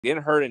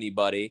didn't hurt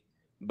anybody,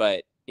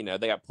 but you know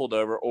they got pulled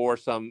over, or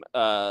some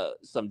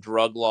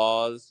drug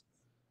laws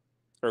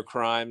or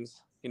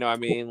crimes. You know what I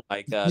mean?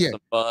 Like Yeah.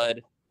 some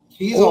bud.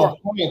 He's Or on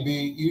point,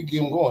 B. You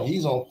get him going.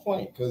 He's on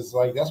point because,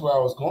 like, that's where I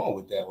was going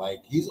with that.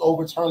 Like, he's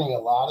overturning a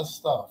lot of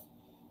stuff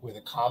where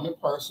the common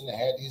person that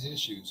had these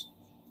issues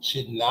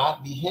should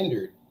not be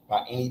hindered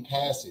by any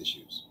past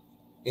issues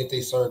if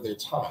they serve their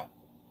time.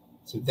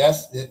 So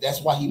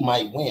that's why he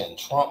might win.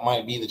 Trump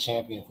might be the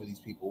champion for these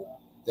people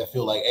that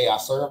feel like, hey, I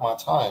served my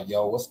time,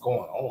 yo. What's going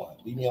on?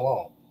 Leave me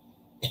alone.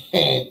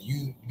 And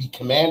you be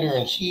commander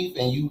in chief,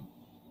 and you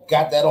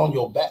got that on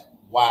your back.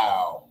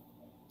 Wow.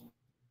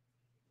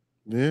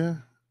 yeah,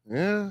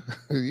 yeah,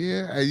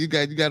 yeah. Hey, you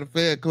got a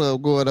fan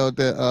club going on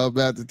there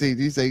about to teach.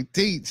 You say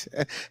teach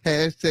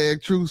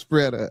hashtag true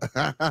spreader.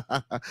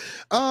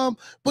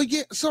 But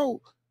yeah,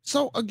 so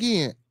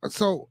again,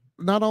 so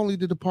not only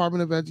the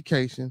Department of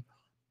Education,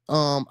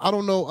 I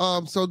don't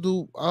know, so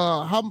do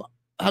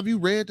have you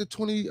read the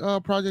 20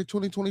 Project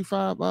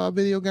 2025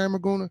 video game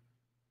Laguna?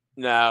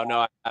 No, no,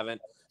 I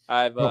haven't.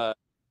 I've No.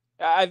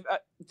 I've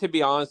to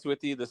be honest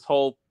with you, this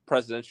whole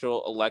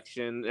presidential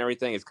election and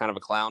everything is kind of a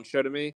clown show to me.